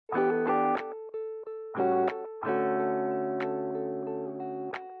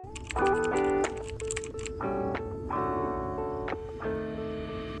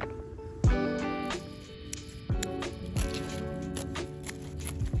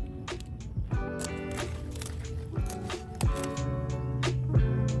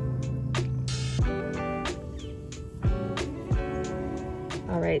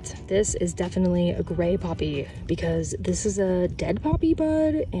right, this is definitely a gray poppy because this is a dead poppy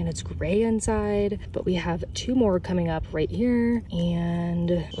bud and it's gray inside, but we have two more coming up right here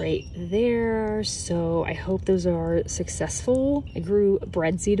and right there. So I hope those are successful. I grew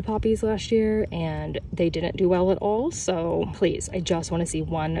breadseed poppies last year and they didn't do well at all. So please, I just want to see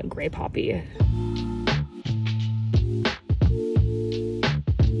one gray poppy.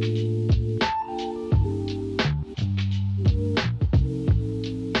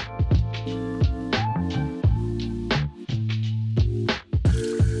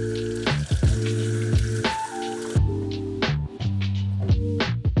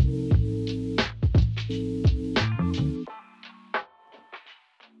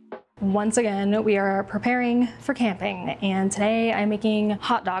 Once again, we are preparing for camping, and today I'm making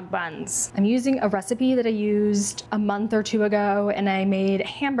hot dog buns. I'm using a recipe that I used a month or two ago, and I made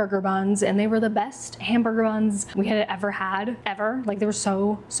hamburger buns, and they were the best hamburger buns we had ever had, ever. Like, they were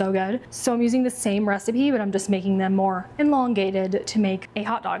so good. So I'm using the same recipe, but I'm just making them more elongated to make a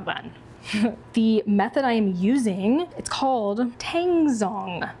hot dog bun. The method I am using, it's called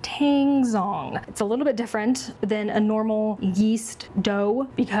tangzhong. Tangzhong. It's a little bit different than a normal yeast dough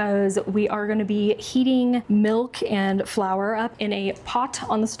because we are going to be heating milk and flour up in a pot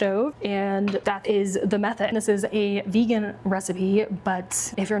on the stove, and that is the method. This is a vegan recipe,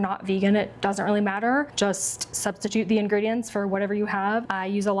 but if you're not vegan, it doesn't really matter. Just substitute the ingredients for whatever you have. I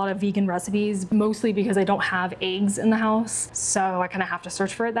use a lot of vegan recipes, mostly because I don't have eggs in the house, so I kind of have to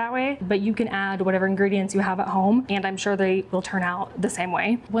search for it that way. But you can add whatever ingredients you have at home, and I'm sure they will turn out the same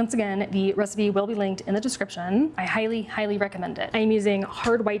way. Once again, the recipe will be linked in the description. I highly recommend it. I am using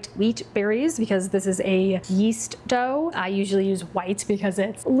hard white wheat berries because this is a yeast dough. I usually use white because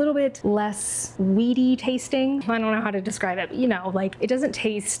it's a little bit less wheaty tasting. I don't know how to describe it, but you know, like, it doesn't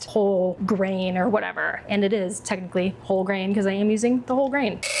taste whole grain or whatever, and it is technically whole grain because I am using the whole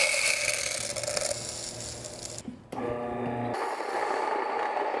grain.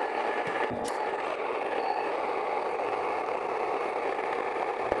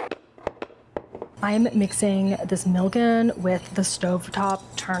 I'm mixing this milk in with the stovetop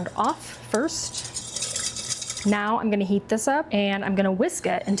turned off first. Now I'm gonna heat this up and I'm gonna whisk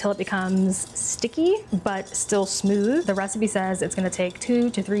it until it becomes sticky but still smooth. The recipe says it's gonna take 2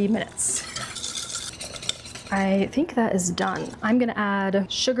 to 3 minutes. I think that is done. I'm gonna add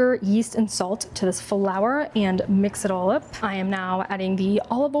sugar, yeast, and salt to this flour and mix it all up. I am now adding the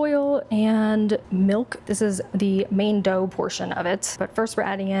olive oil and milk. This is the main dough portion of it. But first we're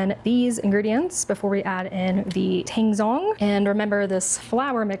adding in these ingredients before we add in the tangzhong. And remember, this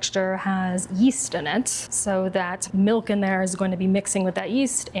flour mixture has yeast in it, so that milk in there is going to be mixing with that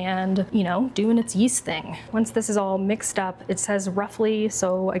yeast and, you know, doing its yeast thing. Once this is all mixed up, it says roughly,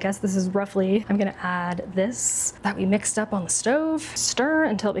 so I guess this is roughly, I'm gonna add this that we mixed up on the stove. Stir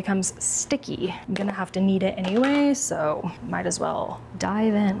until it becomes sticky. I'm gonna have to knead it anyway, so might as well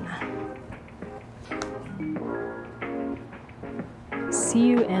dive in. See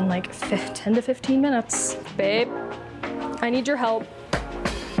you in like 10 to 15 minutes. Babe, I need your help.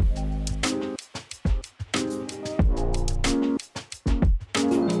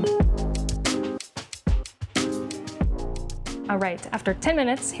 All right, after 10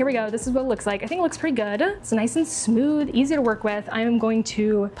 minutes, here we go. This is what it looks like. I think it looks pretty good. It's nice and smooth, easy to work with. I am going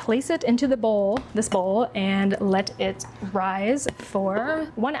to place it into the bowl, this bowl, and let it rise for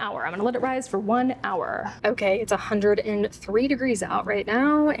 1 hour. I'm gonna let it rise for 1 hour. Okay, it's 103 degrees out right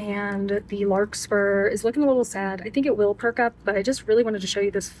now, and the larkspur is looking a little sad. I think it will perk up, but I just really wanted to show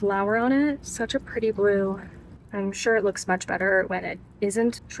you this flower on it. Such a pretty blue. I'm sure it looks much better when it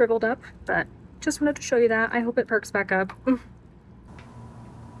isn't shriveled up, but just wanted to show you that. I hope it perks back up.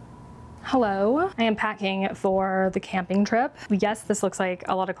 Hello, I am packing for the camping trip. Yes, this looks like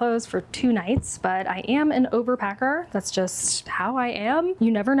a lot of clothes for 2 nights, but I am an overpacker. That's just how I am.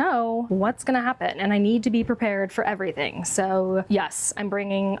 You never know what's gonna happen, and I need to be prepared for everything. So yes, I'm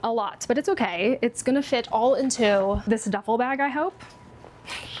bringing a lot, but it's okay. It's gonna fit all into this duffel bag, I hope.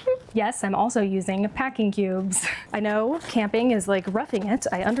 Yes, I'm also using packing cubes. I know camping is like roughing it,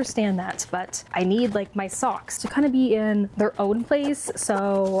 I understand that, but I need like my socks to kind of be in their own place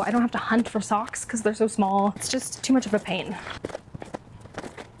so I don't have to hunt for socks because they're so small. It's just too much of a pain.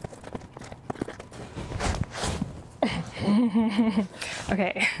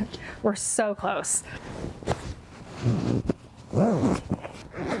 Okay, we're so close.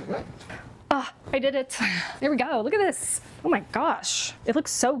 Ah, I did it. There we go. Look at this. Oh my gosh. It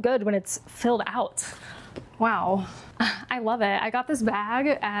looks so good when it's filled out. Wow. I love it. I got this bag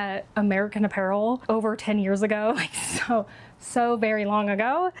at American Apparel over 10 years ago, like so very long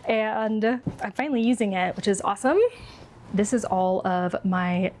ago, and I'm finally using it, which is awesome. This is all of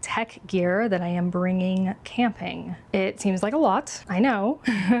my tech gear that I am bringing camping. It seems like a lot, I know,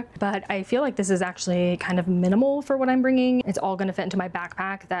 but I feel like this is actually kind of minimal for what I'm bringing. It's all gonna fit into my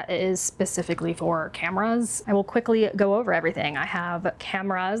backpack that is specifically for cameras. I will quickly go over everything. I have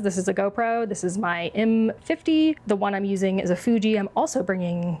cameras. This is a GoPro. This is my M50. The one I'm using is a Fuji. I'm also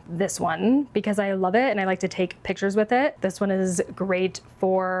bringing this one because I love it and I like to take pictures with it. This one is great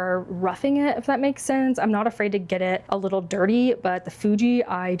for roughing it, if that makes sense. I'm not afraid to get it a little dirty, but the Fuji,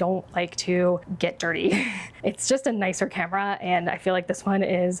 I don't like to get dirty. It's just a nicer camera, and I feel like this one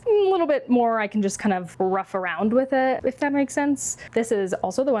is a little bit more, I can just kind of rough around with it, if that makes sense. This is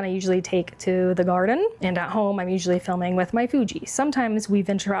also the one I usually take to the garden, and at home I'm usually filming with my Fuji. Sometimes we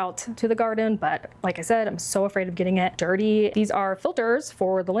venture out to the garden, but like I said, I'm so afraid of getting it dirty. These are filters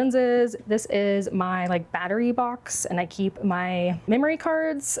for the lenses. This is my like battery box, and I keep my memory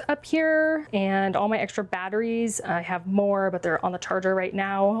cards up here and all my extra batteries. I have more, but they're on the charger right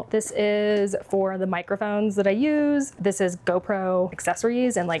now. This is for the microphones that I use. This is GoPro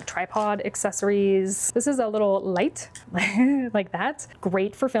accessories and like tripod accessories. This is a little light like that.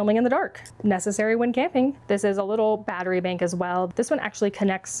 Great for filming in the dark. Necessary when camping. This is a little battery bank as well. This one actually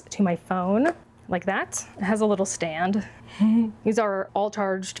connects to my phone like that. It has a little stand. These are all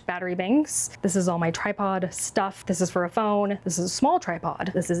charged battery banks. This is all my tripod stuff. This is for a phone. This is a small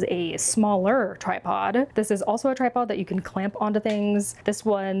tripod. This is a smaller tripod. This is also a tripod that you can clamp onto things. This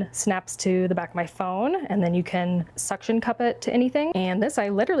one snaps to the back of my phone, and then you can suction cup it to anything. And this I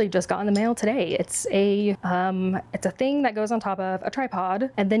literally just got in the mail today. It's a thing that goes on top of a tripod,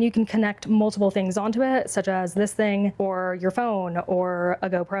 and then you can connect multiple things onto it, such as this thing or your phone or a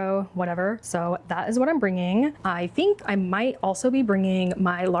GoPro, whatever. So that is what I'm bringing. I think I might also be bringing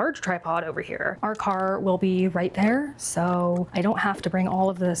my large tripod over here. Our car will be right there, so I don't have to bring all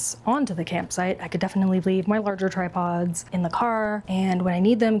of this onto the campsite. I could definitely leave my larger tripods in the car, and when I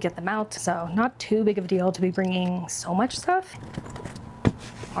need them, get them out. So not too big of a deal to be bringing so much stuff.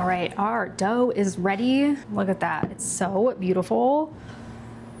 All right, our dough is ready. Look at that, it's so beautiful.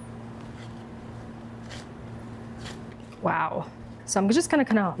 Wow. So I'm just gonna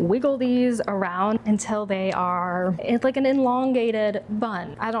kind of wiggle these around until they are, it's like an elongated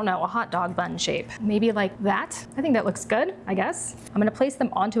bun. I don't know, a hot dog bun shape. Maybe like that. I think that looks good, I guess. I'm gonna place them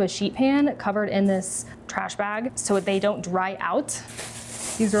onto a sheet pan covered in this trash bag so they don't dry out.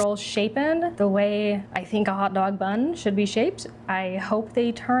 These are all shapen the way I think a hot dog bun should be shaped. I hope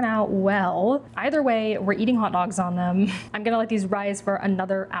they turn out well. Either way, we're eating hot dogs on them. I'm gonna let these rise for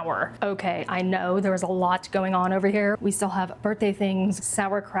another hour. Okay, I know there was a lot going on over here. We still have birthday things,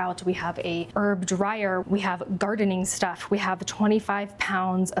 sauerkraut, we have a herb dryer, we have gardening stuff, we have 25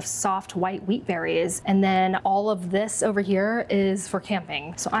 pounds of soft white wheat berries, and then all of this over here is for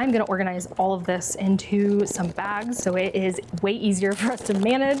camping. So I'm gonna organize all of this into some bags so it is way easier for us to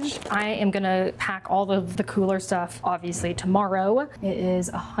manage. I am gonna pack all of the cooler stuff obviously tomorrow. It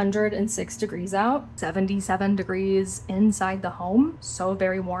is 106 degrees out, 77 degrees inside the home, so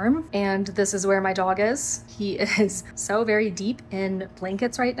very warm. And this is where my dog is. He is so very deep in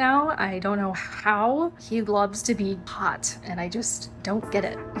blankets right now. I don't know how. He loves to be hot and I just don't get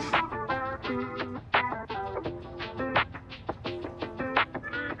it.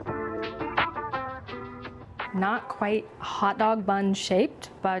 Not quite hot dog bun shaped,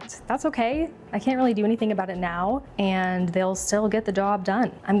 but that's okay. I can't really do anything about it now, and they'll still get the job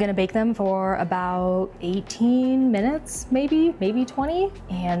done. I'm gonna bake them for about 18 minutes, maybe 20,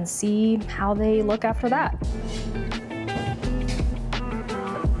 and see how they look after that.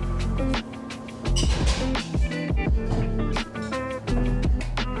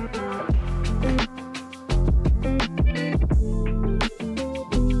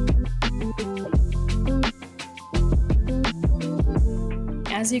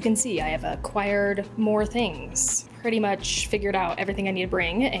 As you can see, I have acquired more things. Pretty much figured out everything I need to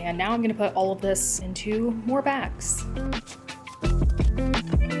bring, and now I'm gonna put all of this into more bags.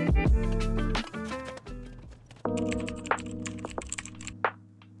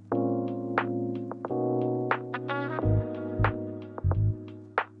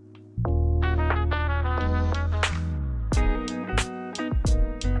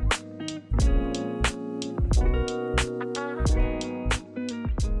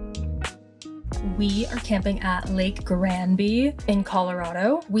 We are camping at Lake Granby in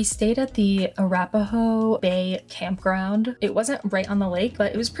Colorado. We stayed at the Arapahoe Bay campground. It wasn't right on the lake,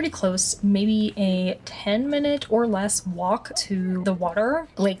 but it was pretty close, maybe a 10-minute or less walk to the water.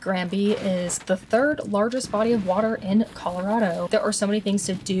 Lake Granby is the third largest body of water in Colorado. There are so many things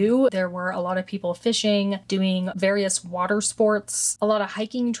to do. There were a lot of people fishing, doing various water sports, a lot of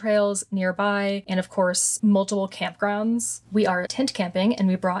hiking trails nearby, and of course, multiple campgrounds. We are tent camping and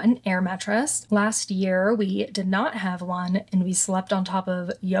we brought an air mattress. Last year, we did not have one and we slept on top of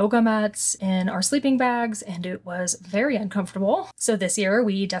yoga mats in our sleeping bags and it was very uncomfortable. So this year,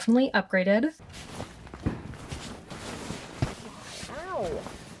 we definitely upgraded. Ow!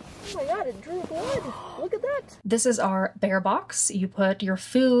 Oh my god, it drew blood! Look at that! This is our bear box. You put your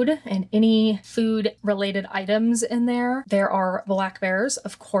food and any food related items in there. There are black bears,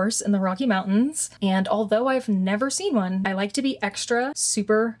 of course, in the Rocky Mountains. And although I've never seen one, I like to be extra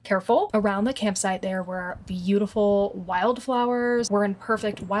super careful. Around the campsite there were beautiful wildflowers. We're in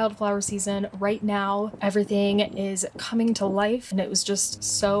perfect wildflower season right now. Everything is coming to life and it was just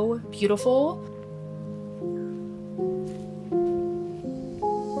so beautiful.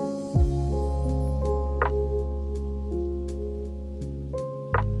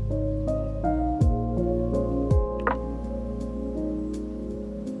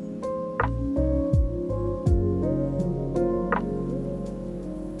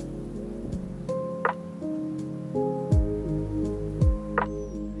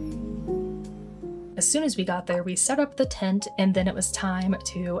 As soon as we got there, we set up the tent and then it was time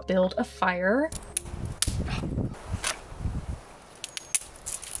to build a fire.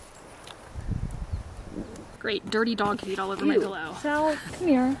 Great, dirty dog feet all over my pillow. Sal, come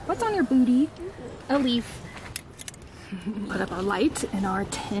here. What's on your booty? A leaf. Put up our light in our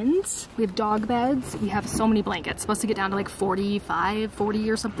tent. We have dog beds. We have so many blankets. Supposed to get down to like 45, 40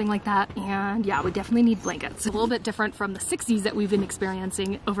 or something like that. And yeah, we definitely need blankets. A little bit different from the 60s that we've been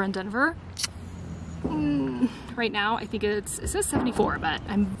experiencing over in Denver. Right now, I think it says 74, but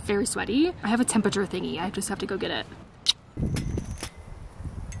I'm very sweaty. I have a temperature thingy. I just have to go get it.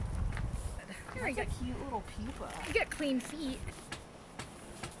 Here, I got a cute little pupa. You get clean feet.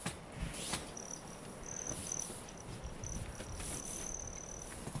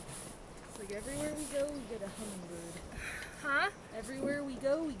 It's like everywhere we go, we get a hummingbird. Huh? Everywhere we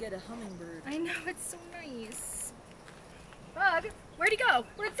go, we get a hummingbird. I know, it's so nice. Bug, where'd he go?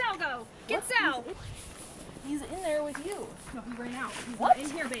 Where'd Sal go? Get Sal! He's in there with you. No, he ran out. He's What? not in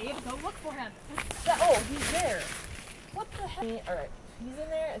here, babe. Go look for him. Oh, he's there. What the heck? Alright, he's in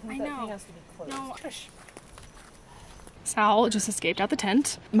there. I think that thing has to be closed. No, push. Sal just escaped out the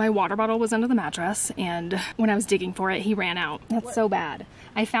tent. My water bottle was under the mattress, and when I was digging for it, he ran out. That's so bad.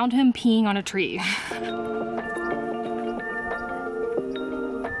 I found him peeing on a tree.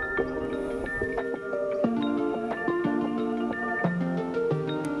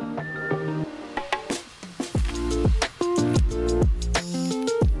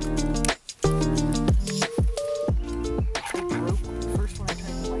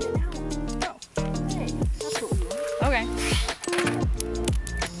 Okay.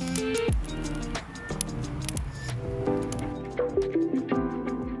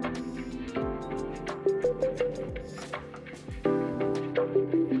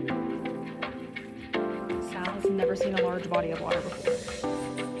 Sal has never seen a large body of water before.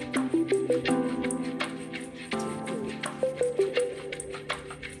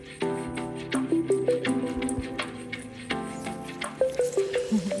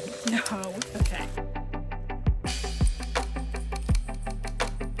 No. Okay.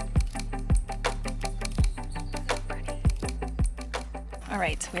 All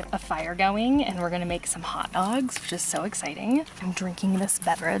right, we have a fire going and we're gonna make some hot dogs, which is so exciting. I'm drinking this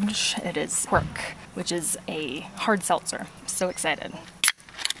beverage. It is Quirk, which is a hard seltzer. I'm so excited.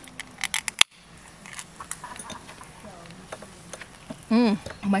 Oh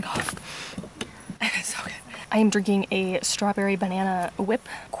my God. It's so good. I am drinking a strawberry banana whip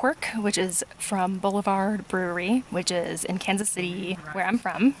Quirk, which is from Boulevard Brewery, which is in Kansas City, where I'm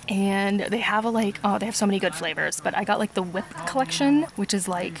from. And they have they have so many good flavors, but I got like the whip collection, which is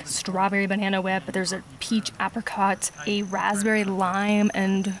like strawberry banana whip, but there's a peach apricot, a raspberry lime,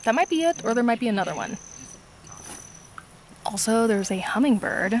 and that might be it, or there might be another one. Also, there's a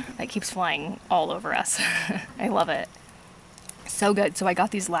hummingbird that keeps flying all over us. I love it. So good. So I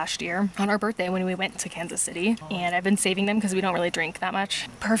got these last year on our birthday when we went to Kansas City, and I've been saving them because we don't really drink that much.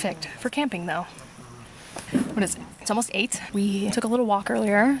 Perfect for camping though. What is it? It's almost 8. We took a little walk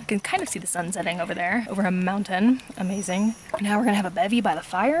earlier. You can kind of see the sun setting over there, over a mountain. Amazing. Now we're gonna have a bevy by the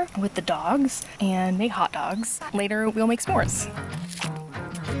fire with the dogs and make hot dogs. Later we'll make s'mores.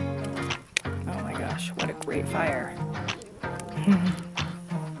 Oh my what a great fire.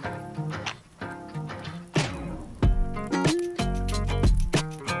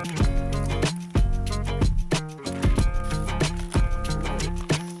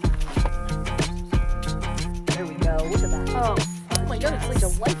 There we go. Look at that. Oh my god, it's like a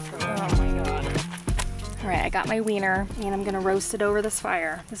lifetime. Oh my god. All right, I got my wiener and I'm gonna roast it over this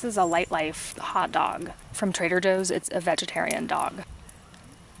fire. This is a Light Life hot dog from Trader Joe's. It's a vegetarian dog.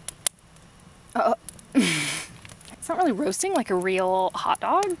 It's not really roasting like a real hot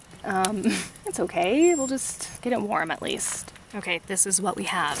dog. It's okay. We'll just get it warm at least. Okay, this is what we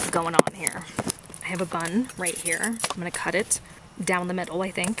have going on here. I have a bun right here. I'm gonna cut it down the middle,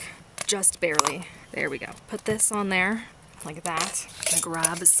 I think. Just barely. There we go. Put this on there like that. I'm gonna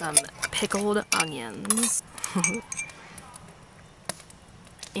grab some pickled onions.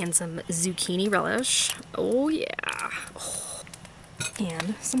 And some zucchini relish. Oh yeah. Oh.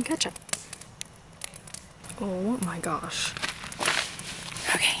 And some ketchup. Oh my gosh.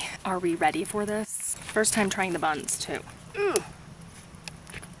 Okay, are we ready for this? First time trying the buns too.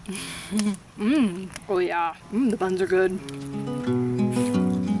 Oh yeah. The buns are good.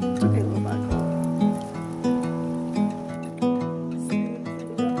 Okay, little bun.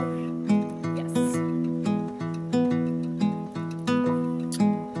 Yes.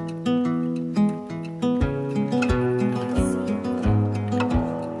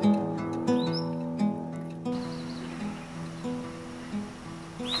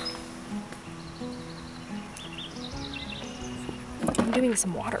 I'm doing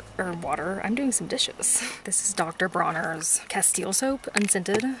some I'm doing some dishes. This is Dr. Bronner's Castile soap,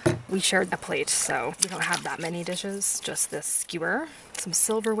 unscented. We shared a plate, so we don't have that many dishes, just this skewer, some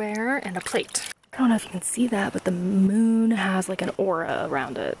silverware, and a plate. I don't know if you can see that, but the moon has like an aura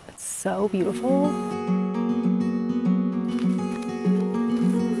around it. It's so beautiful.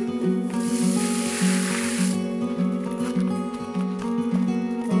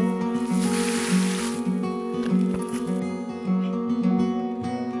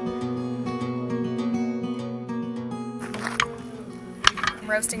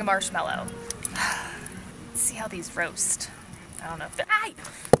 Roasting a marshmallow. Let's see how these roast. I don't know if they're. Ay!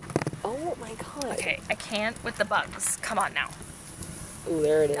 Oh my god. Okay, I can't with the bugs. Come on now. Ooh,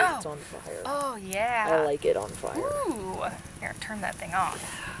 there it is. Oh. It's on fire. Oh yeah. I like it on fire. Ooh. Here, turn that thing off.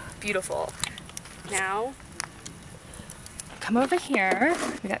 Beautiful. Now, come over here.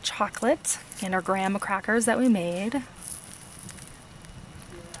 We got chocolate and our graham crackers that we made.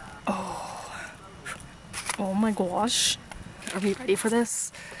 Oh my gosh. Are we ready for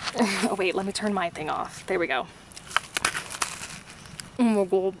this? Oh wait, let me turn my thing off. There we go. Oh my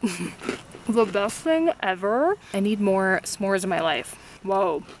god. The best thing ever. I need more s'mores in my life.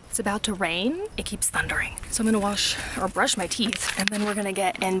 Whoa. It's about to rain. It keeps thundering. So I'm gonna wash or brush my teeth and then we're gonna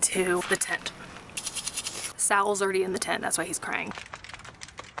get into the tent. Sal's already in the tent, that's why he's crying.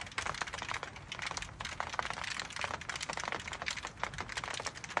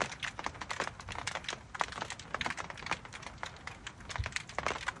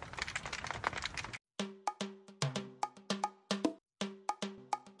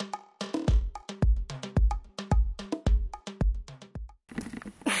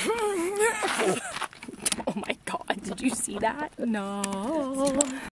 Oh my god, did you see that? No.